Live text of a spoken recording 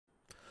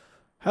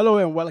Hello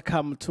and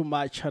welcome to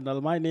my channel.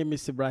 My name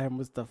is Ibrahim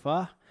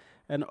Mustafa,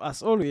 and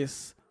as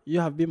always, you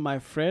have been my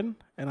friend,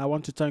 and I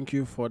want to thank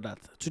you for that.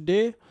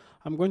 Today,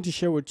 I'm going to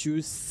share with you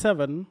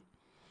 7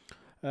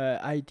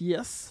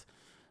 ideas,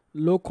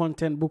 low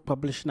content book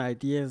publishing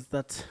ideas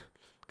that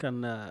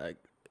can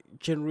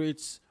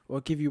generate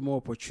or give you more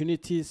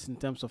opportunities in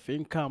terms of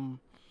income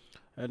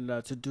and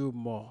to do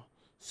more.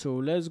 So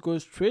let's go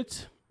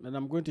straight, and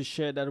I'm going to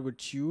share that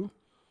with you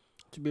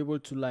to be able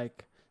to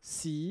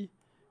see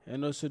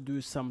and also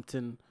do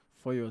something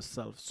for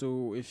yourself.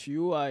 So if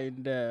you are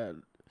in the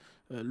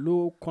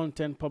low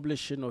content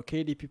publishing or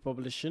KDP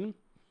publishing,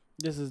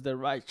 this is the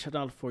right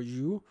channel for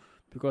you,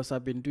 because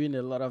I've been doing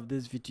a lot of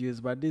these videos,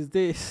 but these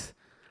days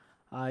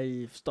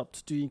I've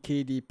stopped doing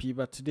KDP.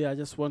 But today I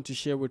just want to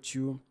share with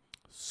you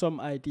some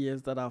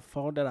ideas that I've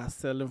found that are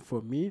selling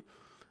for me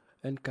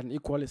and can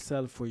equally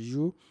sell for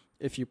you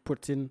if you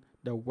put in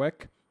the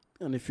work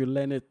and if you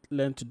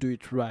learn to do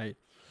it right.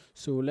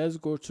 So let's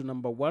go to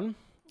number 1.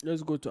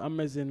 Let's go to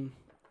Amazon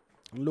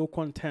low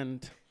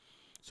content.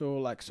 So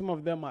like some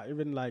of them are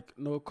even like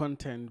no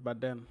content, but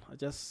then I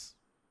just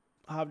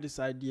have these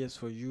ideas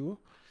for you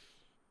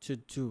to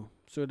do.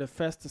 So the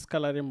first is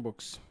coloring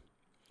books.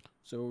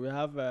 So we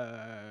have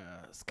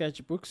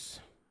sketchbooks.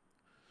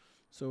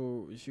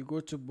 So if you go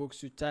to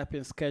books, you type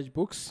in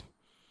sketchbooks,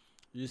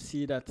 you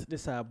see that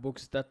these are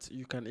books that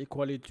you can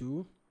equally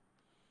do,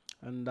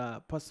 and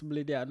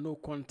possibly there are no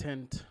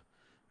content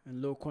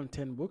and low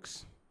content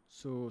books.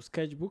 So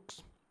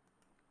sketchbooks.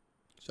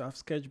 So I have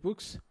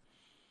sketchbooks.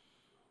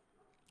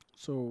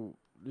 So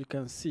you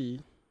can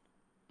see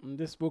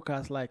this book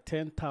has like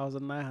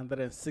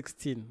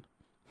 10,916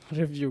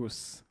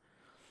 reviews.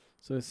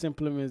 So it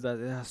simply means that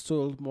it has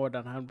sold more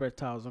than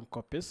 100,000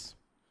 copies.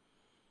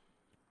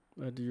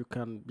 And you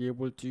can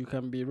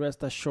be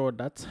rest assured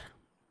that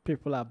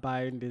people are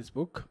buying this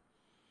book.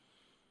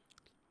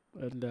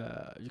 And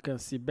you can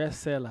see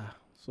bestseller.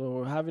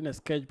 So having a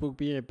sketchbook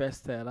being a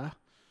bestseller,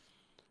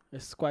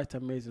 it's quite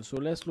amazing. So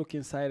let's look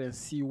inside and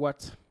see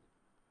what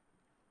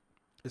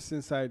is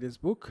inside this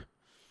book.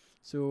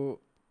 So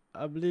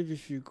I believe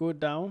if you go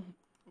down,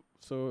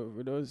 so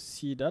we don't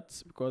see that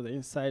because the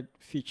inside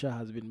feature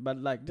has been, but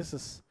like this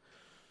is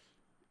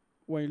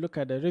when you look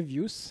at the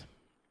reviews.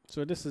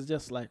 So this is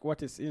just like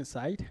what is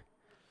inside.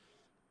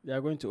 They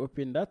are going to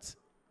open that.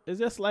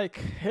 It's just like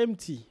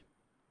empty.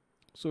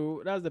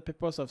 So that's the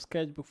purpose of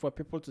sketchbook, for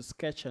people to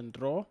sketch and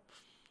draw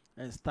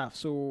and stuff.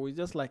 So it's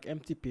just like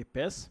empty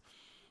papers,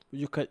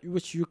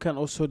 which you can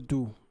also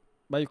do.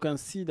 But you can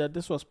see that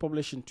this was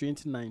published in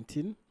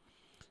 2019,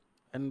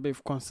 and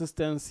with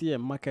consistency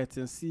and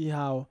marketing, see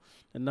how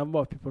the number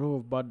of people who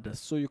have bought this.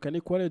 So you can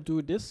equally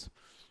do this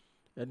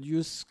and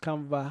use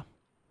Canva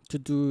to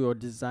do your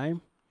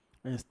design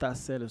and start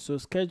selling. So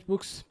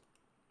sketchbooks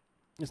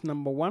is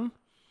number 1.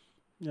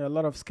 There are a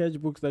lot of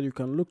sketchbooks that you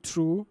can look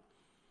through,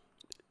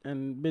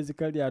 and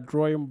basically they are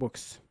drawing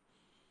books.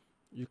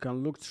 You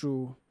can look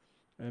through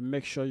and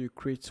make sure you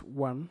create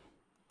one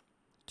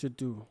to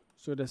do.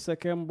 So the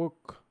second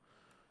book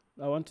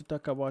I want to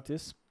talk about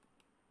is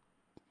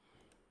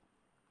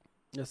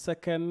the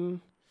second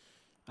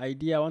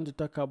idea I want to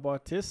talk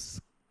about is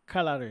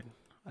coloring.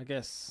 I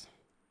guess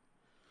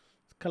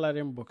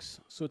coloring books.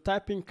 So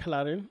type in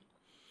coloring.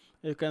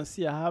 You can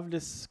see I have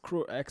this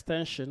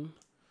extension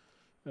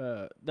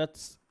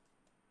that's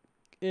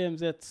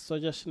AMZ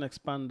suggestion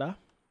expander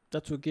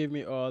that will give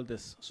me all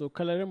this. So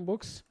coloring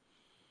books.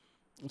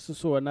 This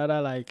is also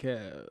another like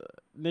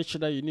niche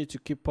that you need to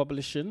keep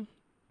publishing.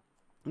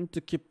 You need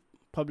to keep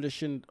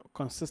publishing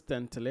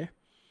consistently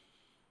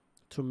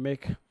to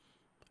make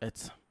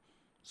it.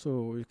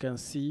 So you can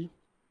see,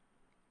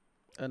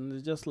 and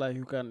it's just like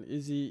you can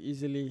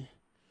easily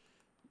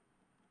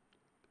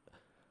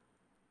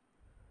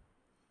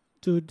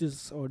do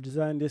this or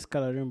design these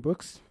coloring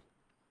books.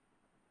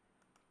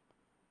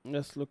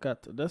 Let's look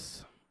at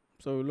this.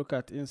 So we look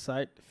at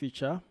inside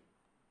feature,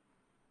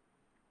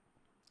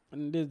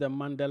 and this is the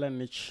mandala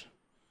niche.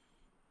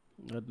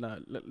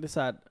 And these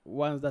are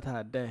ones that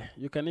are there.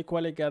 You can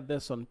equally get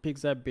this on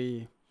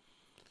Pixabay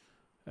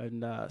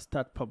and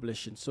start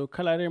publishing. So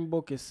coloring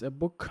book is a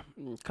book.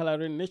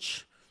 Coloring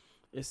niche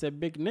is a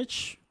big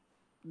niche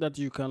that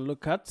you can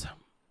look at.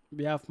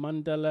 We have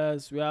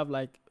mandalas. We have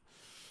like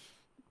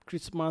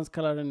Christmas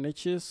coloring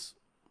niches.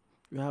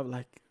 We have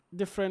like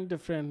different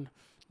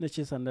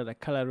niches under the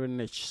coloring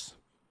niches.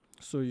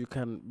 So you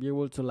can be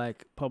able to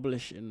like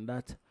publish in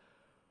that.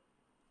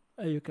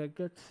 You can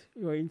get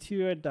your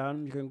interior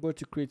done. You can go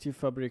to Creative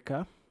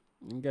Fabrica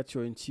and get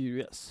your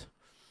interiors,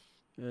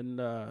 and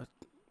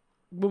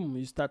boom,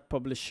 you start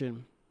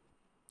publishing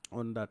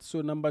on that. So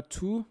number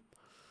 2,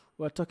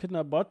 we're talking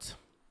about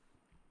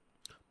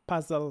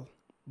puzzle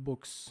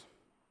books.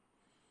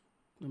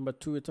 Number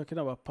 2, we're talking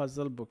about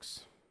puzzle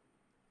books.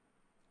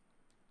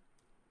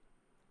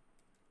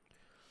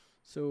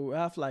 So we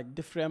have like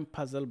different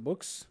puzzle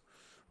books.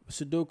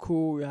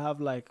 Sudoku, we have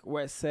like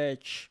word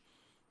search.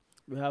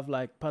 We have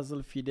like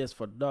puzzle feeders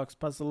for dogs,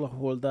 puzzle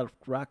holder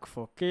rack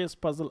for case,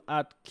 puzzle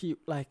art key,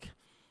 like,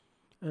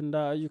 and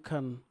you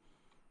can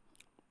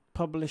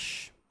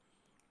publish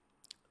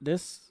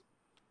this,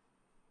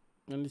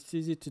 and it's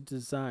easy to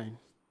design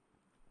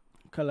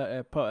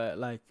color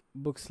like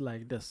books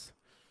like this,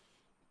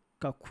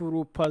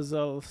 Kakuru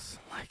puzzles.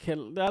 Like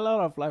there are a lot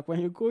of, like,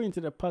 when you go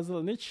into the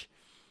puzzle niche,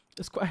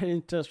 it's quite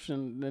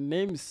interesting. The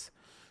names,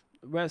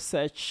 web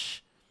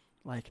search,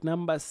 like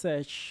number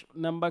search,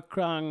 number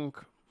crank.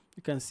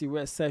 You can see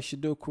word search,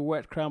 Sudoku,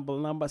 word crumble,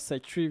 number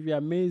search,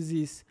 trivia,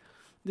 mazes.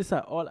 These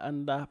are all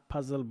under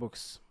puzzle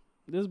books.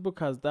 This book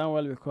has done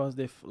well because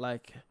they've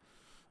like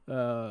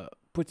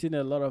put in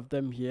a lot of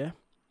them here.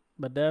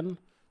 But then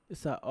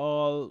these are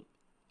all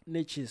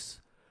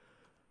niches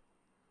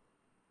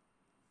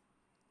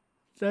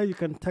that you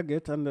can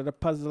target under the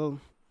puzzle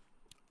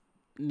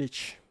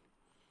niche.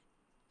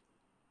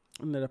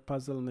 Under the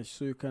puzzle niche,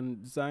 so you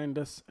can design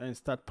this and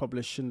start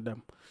publishing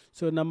them.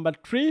 So number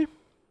 3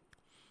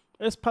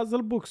 is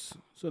puzzle books.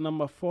 So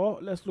number 4,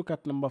 let's look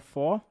at number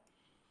 4,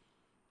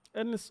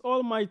 and it's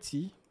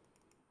almighty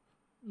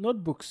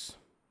notebooks.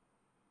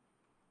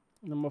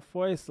 Number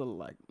 4 is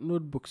like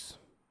notebooks.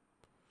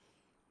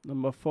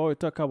 Number 4, we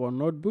talk about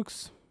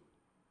notebooks.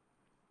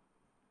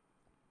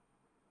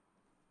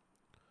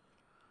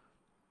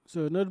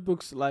 So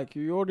notebooks, like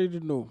you already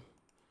know,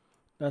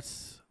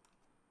 that's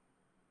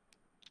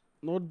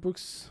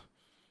notebooks.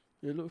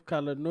 You look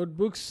at the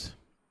notebooks.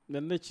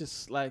 The niche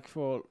is like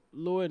for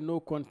low and no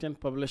content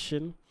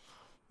publishing.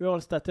 We all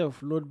started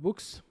with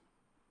notebooks,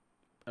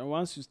 and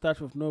once you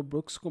start with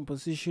notebooks,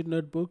 composition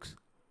notebooks,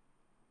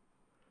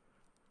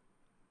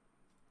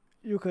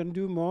 you can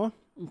do more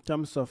in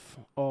terms of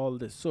all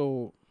this.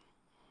 So,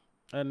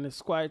 and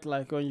it's quite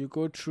like when you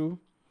go through,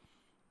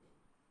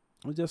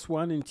 just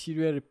one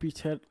interior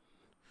repeated,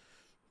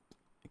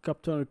 you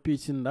kept on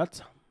repeating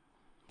that.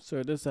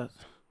 So there's that.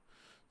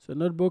 So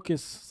notebook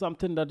is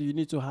something that you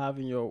need to have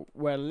in your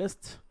word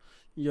list,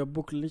 in your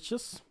book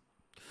niches.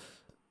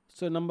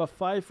 So number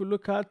 5, we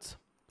look at,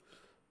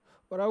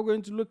 what are we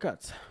going to look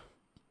at?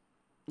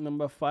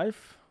 Number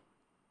 5,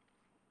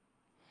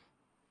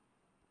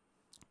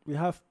 we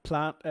have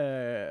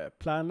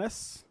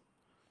planners.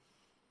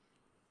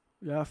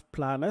 We have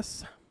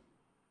planners.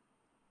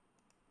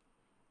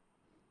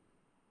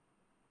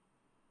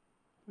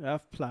 We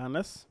have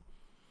planners.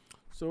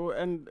 So,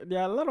 and there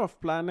are a lot of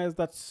planners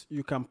that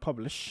you can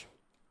publish.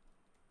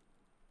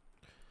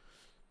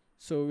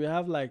 So we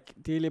have like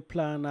daily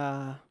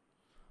planner,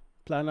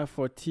 planner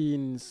for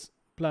teens,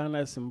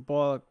 planners in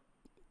bulk,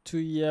 2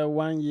 year,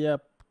 1 year,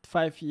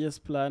 5 years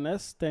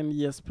planners, 10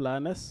 years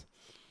planners.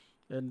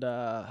 And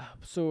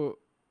so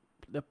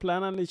the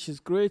planner niche is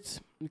great.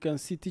 You can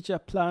see teacher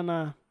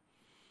planner.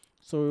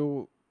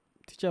 So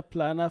teacher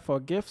planner for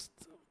gifts,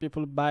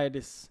 people buy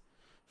this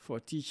for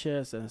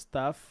teachers and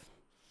staff,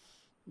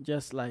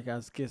 just like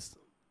as gifts.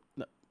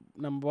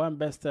 Number 1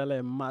 bestseller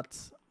in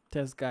maths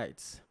test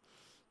guides.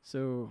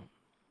 So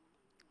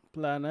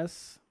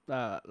planners,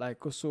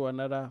 like also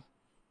another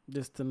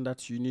this thing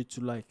that you need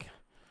to like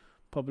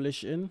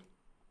publish in.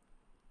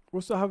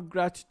 Also have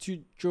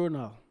gratitude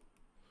journal.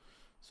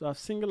 So I've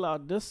singled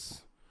out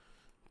this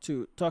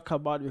to talk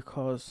about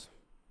because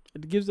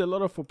it gives a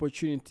lot of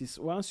opportunities.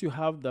 Once you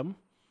have them,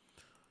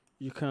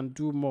 you can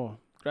do more.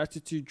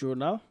 Gratitude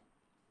journal.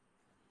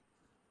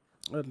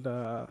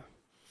 And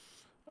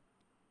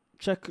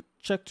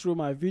check through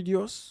my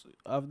videos.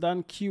 I've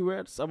done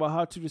keywords about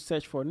how to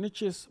research for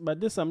niches, but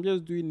this I'm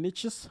just doing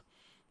niches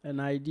and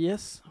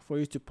ideas for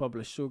you to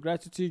publish. So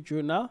gratitude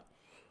journal,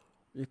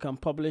 you can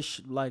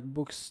publish like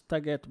books,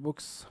 target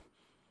books,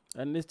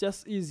 and it's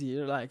just easy.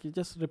 Like it's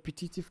just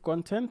repetitive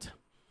content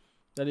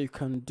that you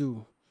can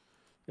do.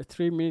 A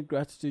 3-minute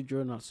gratitude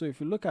journal. So if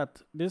you look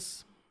at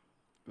this,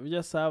 we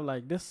just have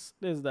like this.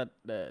 There's that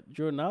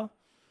journal.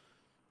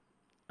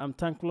 I'm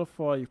thankful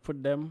for. You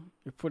put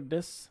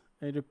this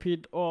and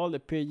repeat all the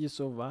pages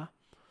over.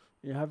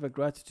 You have a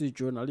gratitude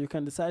journal. You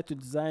can decide to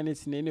design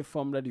it in any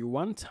form that you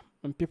want,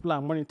 and people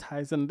are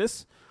monetizing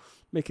this,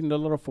 making a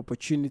lot of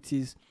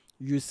opportunities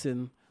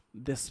using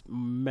this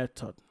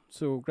method.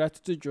 So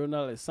gratitude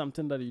journal is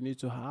something that you need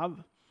to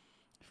have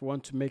if you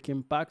want to make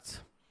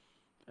impact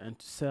and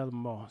to sell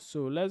more.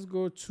 So let's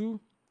go to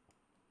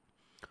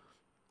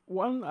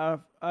one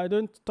I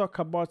don't talk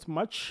about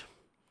much,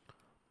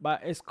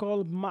 but it's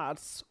called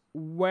maths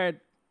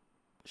word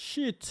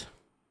sheet.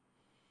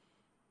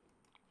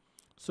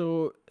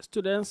 So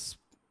students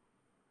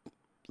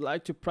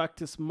like to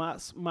practice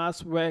maths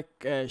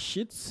work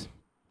sheets.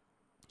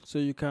 So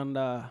you can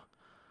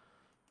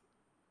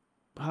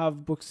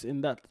have books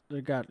in that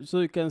regard.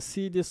 So you can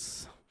see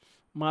this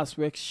maths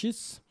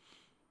worksheets.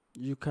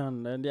 You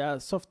can, and there are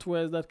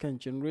softwares that can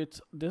generate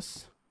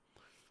this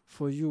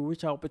for you,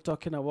 which I'll be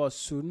talking about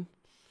soon.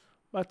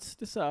 But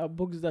these are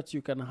books that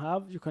you can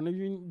have. You can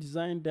even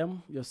design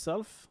them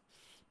yourself,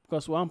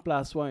 because 1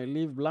 + 1 you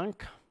leave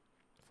blank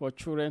for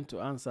children to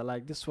answer.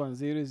 Like this one,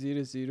 0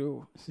 0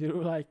 0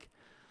 0, like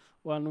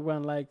 1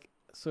 1, like.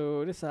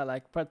 So these are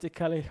like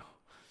practically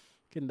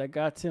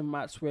kindergarten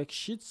maths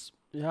worksheets.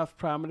 You have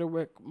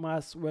primary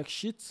maths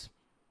worksheets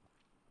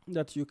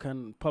that you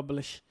can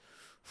publish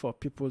for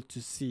people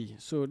to see.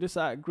 So these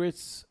are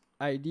great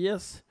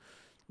ideas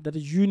that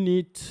you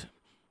need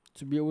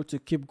to be able to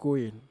keep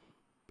going.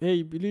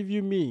 Hey, believe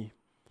you me,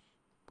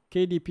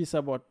 KDP is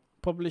about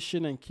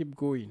publishing and keep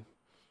going.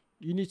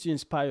 You need to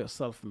inspire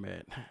yourself,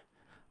 man.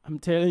 I'm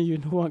telling you,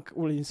 no one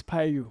will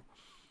inspire you.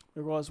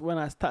 Because when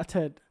I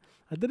started,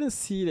 I didn't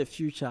see the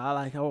future.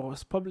 I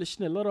was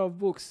publishing a lot of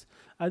books.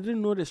 I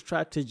didn't know the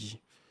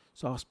strategy.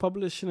 So I was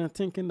publishing and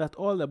thinking that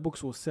all the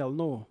books will sell.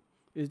 No,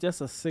 it's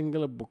just a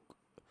single book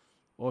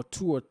or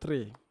 2 or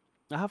 3.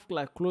 I have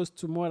like close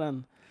to more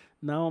than,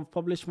 now I've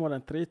published more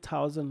than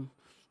 3,000.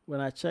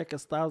 When I check,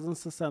 it's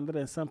 1,600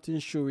 and something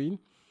showing.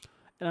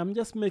 And I'm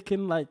just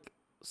making like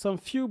some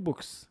few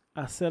books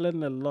are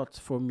selling a lot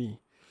for me.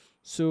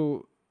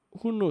 So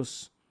who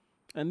knows?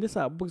 And these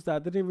are books that I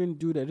didn't even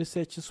do the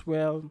research as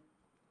well,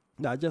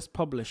 that I just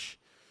publish.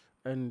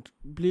 And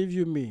believe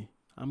you me,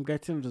 I'm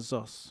getting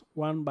results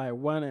one by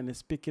one, and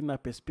it's picking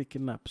up,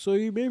 So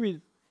you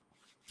maybe,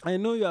 I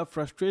know you are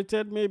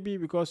frustrated maybe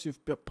because you've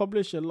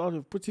published a lot,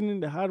 you've put in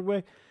the hard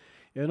work,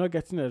 you're not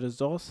getting the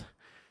results.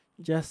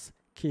 Just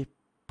keep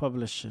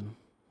publishing.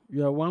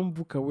 You are one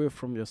book away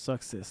from your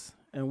success,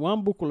 and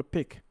one book will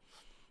pick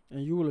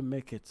and you will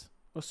make it.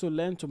 Also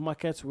learn to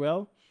market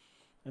well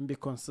and be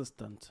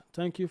consistent.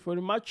 Thank you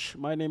very much.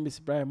 My name is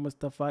Ibrahim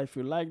Mustafa. If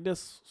you like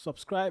this,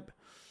 subscribe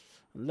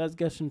and let's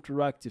get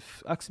interactive.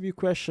 Ask me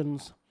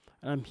questions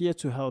and I'm here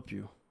to help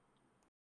you.